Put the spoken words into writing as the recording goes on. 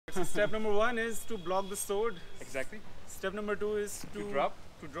So step number 1 is to block the sword. Exactly. Step number 2 is to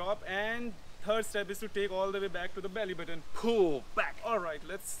drop, and third step is to take all the way back to the belly button. Pull back. All right,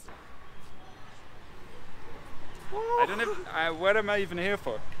 let's. I don't have. What am I even here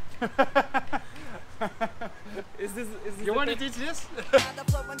for? Is this You want to teach this? The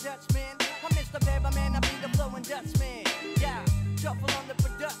flowing Dutchman, I'm Mr. Beverman, I be the flowing Dutchman. Yeah, shuffle on the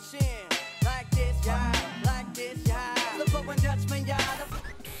production. Like this, yeah, like this, yeah. The flowing Dutchman, yeah.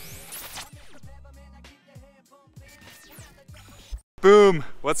 Boom!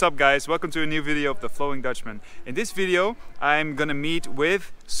 What's up guys? Welcome to a new video of the Flowing Dutchman. In this video I'm gonna meet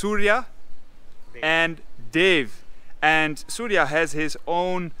with Surya and Dave. And Surya has his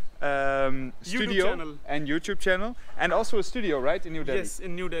own studio channel. And YouTube channel, and also a studio, right, in New Delhi? Yes,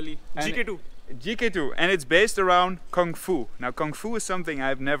 in New Delhi. And GK2. GK2, and it's based around Kungfu. Now Kungfu is something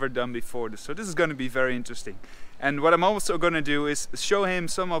I've never done before, so this is going to be very interesting. And what I'm also going to do is show him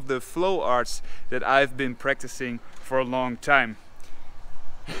some of the flow arts that I've been practicing for a long time.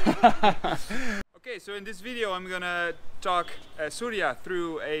 Okay, so in this video I'm gonna talk Surya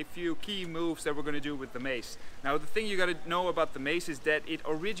through a few key moves that we're gonna do with the mace. Now the thing you gotta know about the mace is that it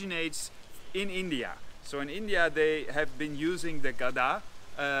originates in India. So in India they have been using the gada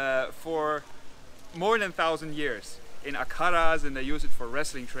for more than 1,000 years in akharas, and they use it for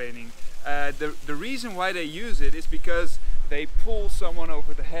wrestling training. The reason why they use it is because they pull someone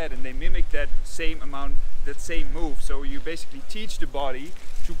over the head and they mimic that same move. So you basically teach the body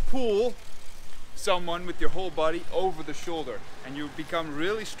to pull someone with your whole body over the shoulder, and you become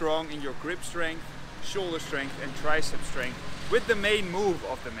really strong in your grip strength, shoulder strength and tricep strength with the main move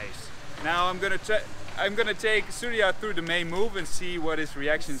of the mace. Now I'm gonna take Surya through the main move and see what his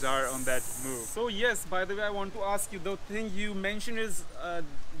reactions are on that move. So yes, by the way, I want to ask you, the thing you mentioned is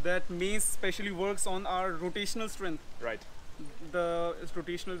that mace specially works on our rotational strength. Right. The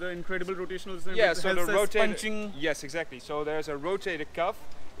incredible rotational strength. Yeah, so the rotator, punching. yes, exactly. So there's a rotator cuff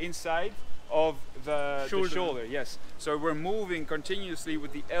inside of the shoulder, yes. So we're moving continuously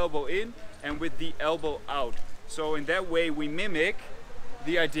with the elbow in and with the elbow out. So in that way we mimic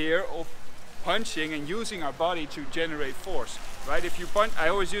the idea of punching and using our body to generate force, right? If you punch, I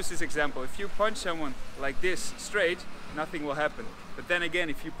always use this example, if you punch someone like this straight, nothing will happen. But then again,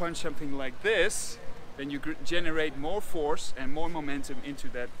 if you punch something like this, then you generate more force and more momentum into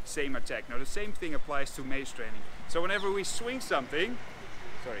that same attack. Now the same thing applies to mace training. So whenever we swing something,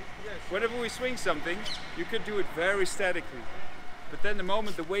 whenever we swing something, you could do it very statically. But then the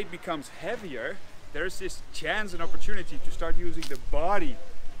moment the weight becomes heavier, there's this chance and opportunity to start using the body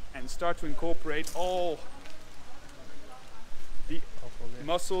and start to incorporate all the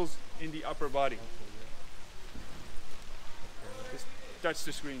muscles in the upper body. Just touch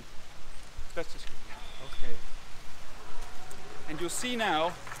the screen. Touch the screen. Okay. And you'll see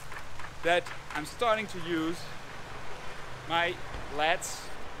now that I'm starting to use my lats,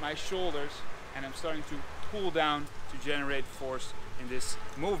 my shoulders, and I'm starting to pull down to generate force in this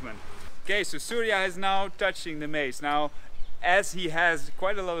movement. Okay, so Surya is now touching the mace. Now, as he has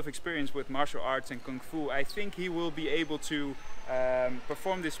quite a lot of experience with martial arts and Kung Fu, I think he will be able to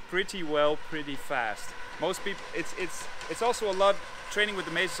perform this pretty well, pretty fast. Most people, it's also a lot, training with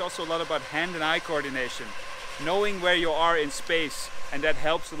the mace is also a lot about hand and eye coordination. Knowing where you are in space, and that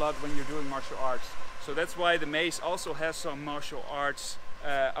helps a lot when you're doing martial arts. So that's why the mace also has some martial arts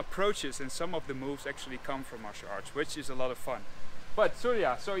approaches, and some of the moves actually come from martial arts, which is a lot of fun. But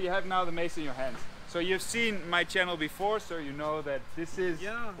Surya, so you have now the mace in your hands. So you've seen my channel before, so you know that this is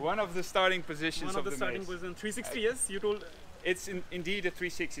one of the starting positions of the mace. One of the starting positions, 360, yes, you told. It's indeed a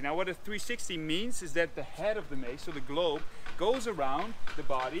 360. Now what a 360 means is that the head of the mace, so the globe, goes around the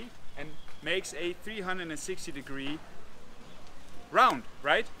body and makes a 360-degree round,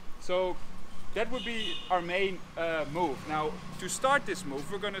 right? So that would be our main move. Now to start this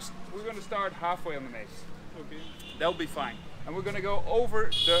move, we're gonna start halfway on the mace. Okay. That'll be fine. And we're gonna go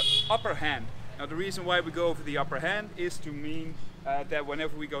over the upper hand. Now the reason why we go over the upper hand is to mean that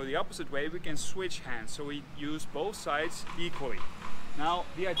whenever we go the opposite way, we can switch hands. So we use both sides equally. Now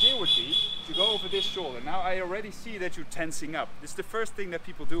the idea would be to go over this shoulder. Now I already see that you're tensing up. This is the first thing that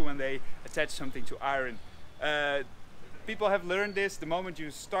people do when they attach something to iron. People have learned this. The moment you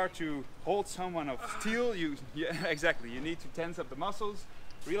start to hold someone of steel, exactly, you need to tense up the muscles.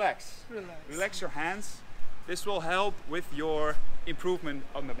 Relax. Relax your hands. This will help with your improvement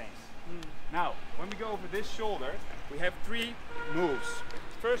on the mace. Now, when we go over this shoulder, we have 3 moves.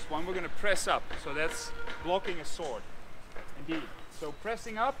 First one, we're going to press up. So that's blocking a sword. Indeed. So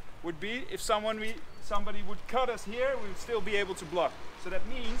pressing up would be if somebody would cut us here, we would still be able to block. So that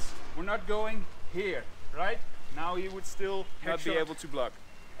means we're not going here, right? Now he would still not be able to block.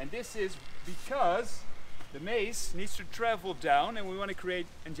 And this is because the mace needs to travel down and we want to create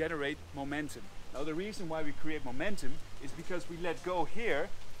and generate momentum. Now the reason why we create momentum is because we let go here,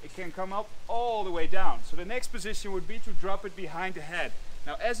 it can come up all the way down. So the next position would be to drop it behind the head.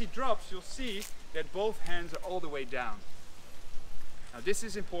 Now as he drops, you'll see that both hands are all the way down. Now this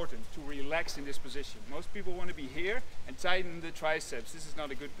is important to relax in this position. Most people want to be here and tighten the triceps. This is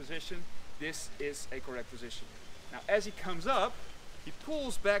not a good position. This is a correct position. Now as he comes up, he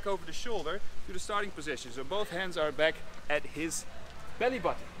pulls back over the shoulder to the starting position. So both hands are back at his belly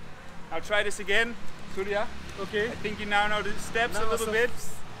button. Now try this again, Surya. Okay. I think you now know the steps Now a little so- bit.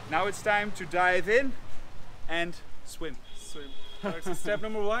 Now it's time to dive in and swim. Swim. Alright, so step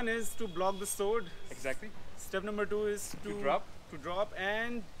number 1 is to block the sword. Exactly. Step number 2 is To drop. To drop,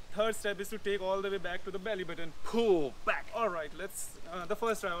 and third step is to take all the way back to the belly button. Pull back. All right, let's the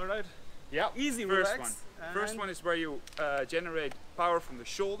first try. All right. Yeah. Easy, First relax, one. First and- one is where you generate power from the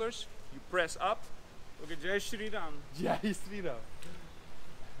shoulders. You press up. Okay, Jai Shri Ram. Yeah, he's 3 now.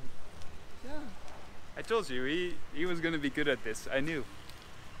 Yeah. I told you he was gonna be good at this. I knew.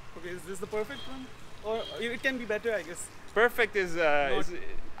 Okay, is this the perfect one? Or it can be better, I guess. Perfect is,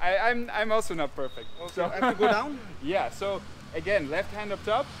 I'm also not perfect. Okay, So I have to go down. yeah. So again, left hand up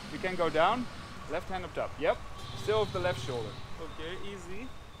top. You can go down. Left hand up top. Yep. Still with the left shoulder. Okay, easy.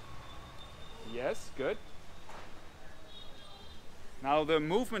 Yes. Good. Now the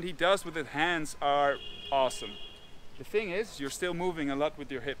movement he does with his hands are awesome. The thing is, you're still moving a lot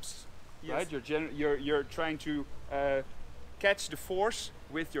with your hips, Yes. right? You're trying to catch the force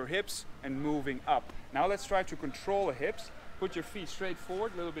with your hips and moving up. Now let's try to control the hips. Put your feet straight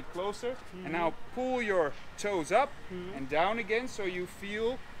forward, a little bit closer, and now pull your toes up and down again, so you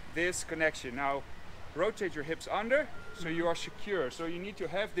feel this connection. Now rotate your hips under, so you are secure. So you need to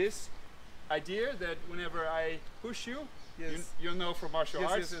have this idea that whenever I push you, Yes. you'll know from martial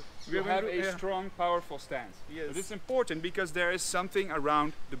Yes, arts, yes, yes. you We're have going to- a yeah. strong, powerful stance. Yes. But it's important because there is something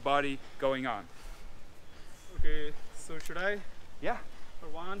around the body going on. Okay, so should I? Yeah, For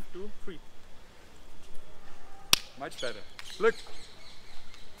 1, 2, 3. much better. Look,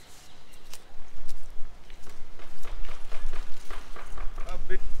 A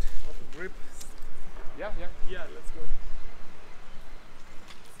bit of a grip. yeah. Yeah, let's go.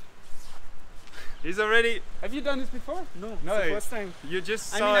 He's already. Have you done this before? No, No, it's the it- first time. You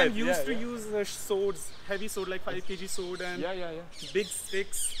just I saw mean, it. I'm used yeah, to yeah. use swords, heavy sword like 5 kg sword and Yeah. big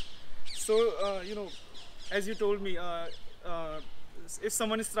sticks. So, you know, as you told me, if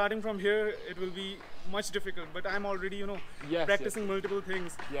someone is starting from here, it will be much difficult. But I'm already, you know, Yes, practicing multiple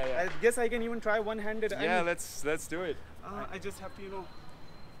things. Yeah. I guess I can even try one-handed. I Yeah, mean, let's do it. I just have to, you know,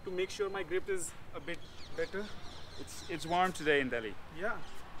 to make sure my grip is a bit better. It's warm today in Delhi. Yeah.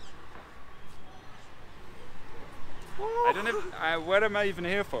 I don't have. What am I even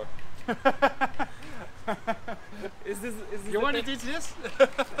here for? Is this You the want to tech- teach this?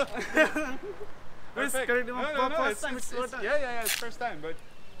 Chris, Perfect. correct, No, first time, it's first time. Yeah, it's first time, but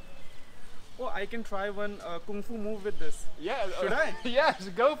Oh, I can try one Kungfu move with this. yeah. Should I? Yeah,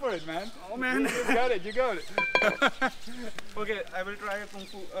 so go for it, man. Oh man. You got it. You got it. Okay, I will try a Kung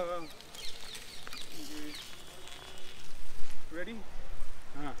Fu. Okay. Ready?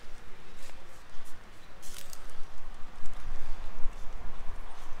 Ah.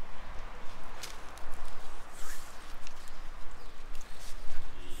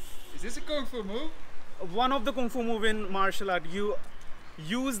 Is this a kung fu move? One of the Kung Fu move in martial art, you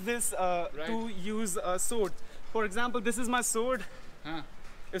use this to Right. use a sword. For example, this is my sword. Huh.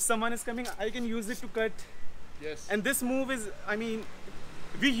 If someone is coming, I can use it to cut. Yes. And this move is, I mean,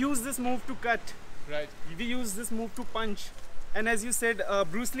 we use this move to cut. Right. We use this move to punch. And as you said,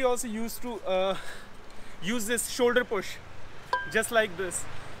 Bruce Lee also used to use this shoulder push, just like this.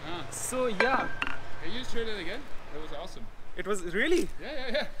 Ah. So yeah, Can you try that again? That was awesome. it was really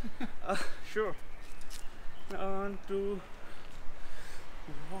Yeah. sure. 1, 2,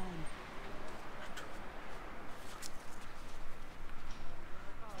 1.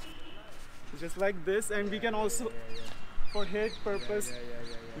 Just like this, and we can also, for head purpose,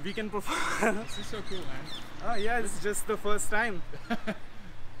 we can perform. This is so cool, man. Oh yeah, it's just the first time.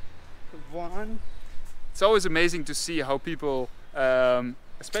 1. It's always amazing to see how people,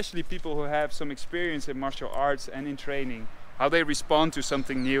 especially people who have some experience in martial arts and in training, how they respond to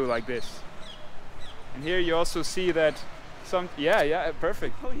something new like this. And here you also see that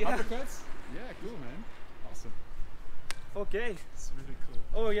perfect. Oh yeah. Uppercuts? Yeah, cool, man. Awesome. Okay. It's really cool.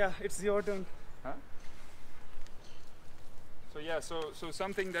 Oh yeah, it's your turn. So yeah, so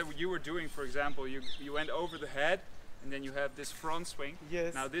something that you were doing, for example, you went over the head and then you have this front swing.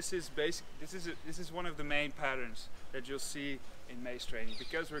 Yes. Now this is basic. This is one of the main patterns that you'll see in mace training,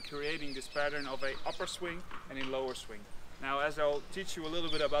 because we're creating this pattern of a upper swing and a lower swing. Now, as I'll teach you a little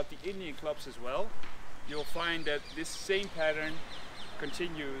bit about the Indian clubs as well, you'll find that this same pattern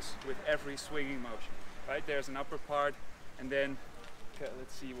continues with every swinging motion. Right? There's an upper part, and then okay,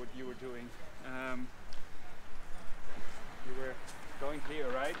 let's see what you were doing. You were going here,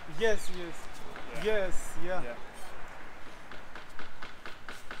 right? Yes, Yeah. yes, yeah.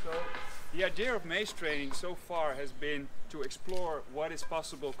 So the idea of mace training so far has been to explore what is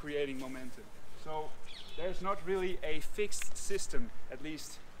possible creating momentum. So there's not really a fixed system, at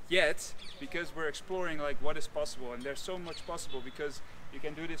least yet, because we're exploring like what is possible, and there's so much possible because you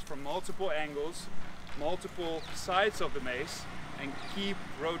can do this from multiple angles, multiple sides of the mace, and keep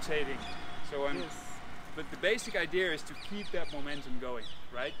rotating. So Yes. but the basic idea is to keep that momentum going,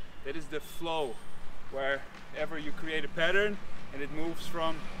 right? That is the flow, wherever you create a pattern and it moves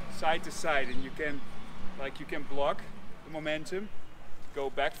from side to side, and you can block the momentum, go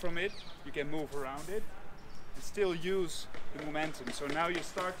back from it, you can move around it, and still use the momentum. So now you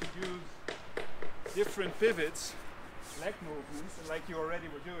start to use different pivots, leg movements, and like you already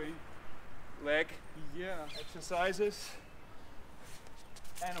were doing, leg Yeah. exercises,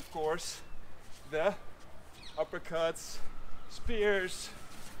 and of course the uppercuts, spears,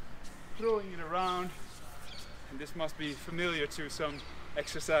 throwing it around, and this must be familiar to some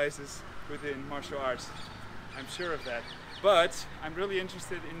exercises within martial arts, I'm sure of that. But I'm really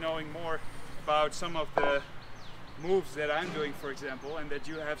interested in knowing more about some of the moves that I'm doing, for example, and that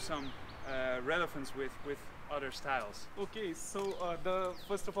you have some relevance with other styles. Okay, so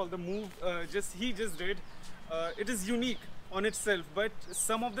first of all, the move he just did, it is unique on itself, but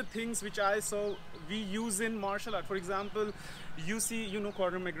some of the things which I saw we use in martial art, for example, you see,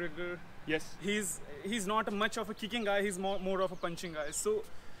 Conor McGregor. Yes. He's not much of a kicking guy, he's more of a punching guy. So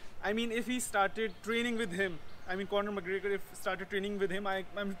I mean, if he started training with him, I mean Conor McGregor, if started training with him,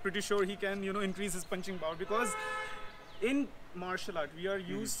 I'm pretty sure he can increase his punching power, because in martial art we are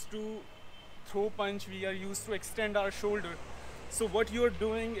used to throw punch, we are used to extend our shoulder. So what you're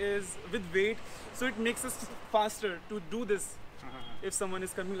doing is with weight, so it makes us faster to do this. If someone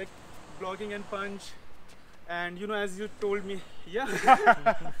is coming, like blocking and punch, and as you told me, yeah,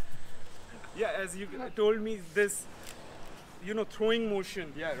 yeah, as you told me, this, throwing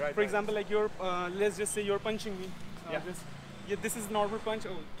motion. Yeah, right. For example, like you're, let's just say you're punching me. Yeah. This is normal punch.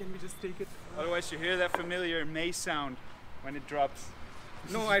 Oh, can we just take it? Otherwise you hear that familiar mace sound when it drops.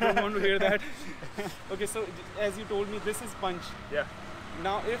 No, I don't want to hear that. Okay, so as you told me, this is punch. Yeah.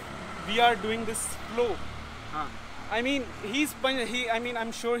 Now, if we are doing this flow, Huh. I mean,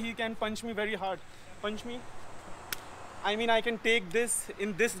 I'm sure he can punch me very hard. Punch me. I mean, I can take this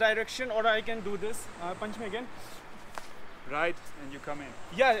in this direction, or I can do this. Punch me again. Right, and you come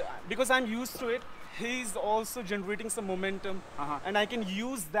in. Yeah, because I'm used to it. He's also generating some momentum, and I can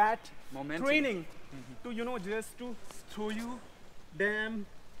use that Momentum. training to, just to throw you, damn,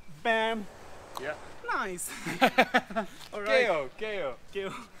 bam, Yeah. nice. All right. KO. Okay.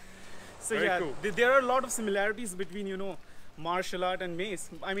 So Very yeah, cool. there are a lot of similarities between martial art and mace.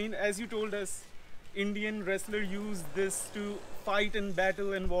 I mean, as you told us, Indian wrestlers use this to fight in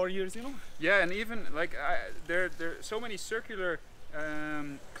battle and warriors. Yeah, and even like there are so many circular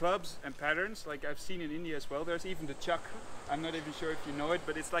clubs and patterns, like I've seen in India as well. There's even the chuck. I'm not even sure if you know it,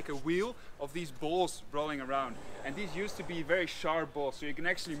 but it's like a wheel of these balls rolling around, and these used to be very sharp balls, so you can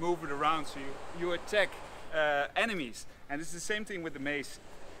actually move it around, so you attack enemies. And it's the same thing with the mace.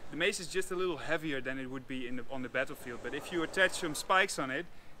 The mace is just a little heavier than it would be on the battlefield, but if you attach some spikes on it,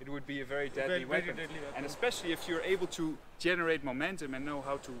 it would be a very deadly weapon. And especially if you're able to generate momentum and know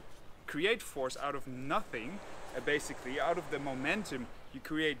how to create force out of nothing, basically out of the momentum you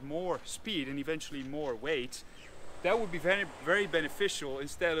create more speed and eventually more weight. That would be very, very beneficial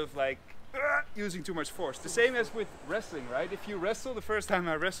instead of like using too much force. The same as with wrestling, right? If you wrestle, the first time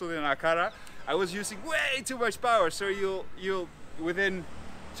I wrestled in Akara, I was using way too much power, so you'll within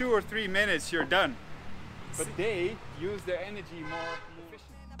 2 or 3 minutes you're done. But they use their energy more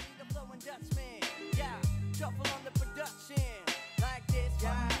efficiently. I be the flowing Dutchman. Yeah, shuffle on the production. Like this,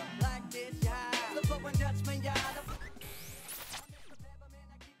 yeah.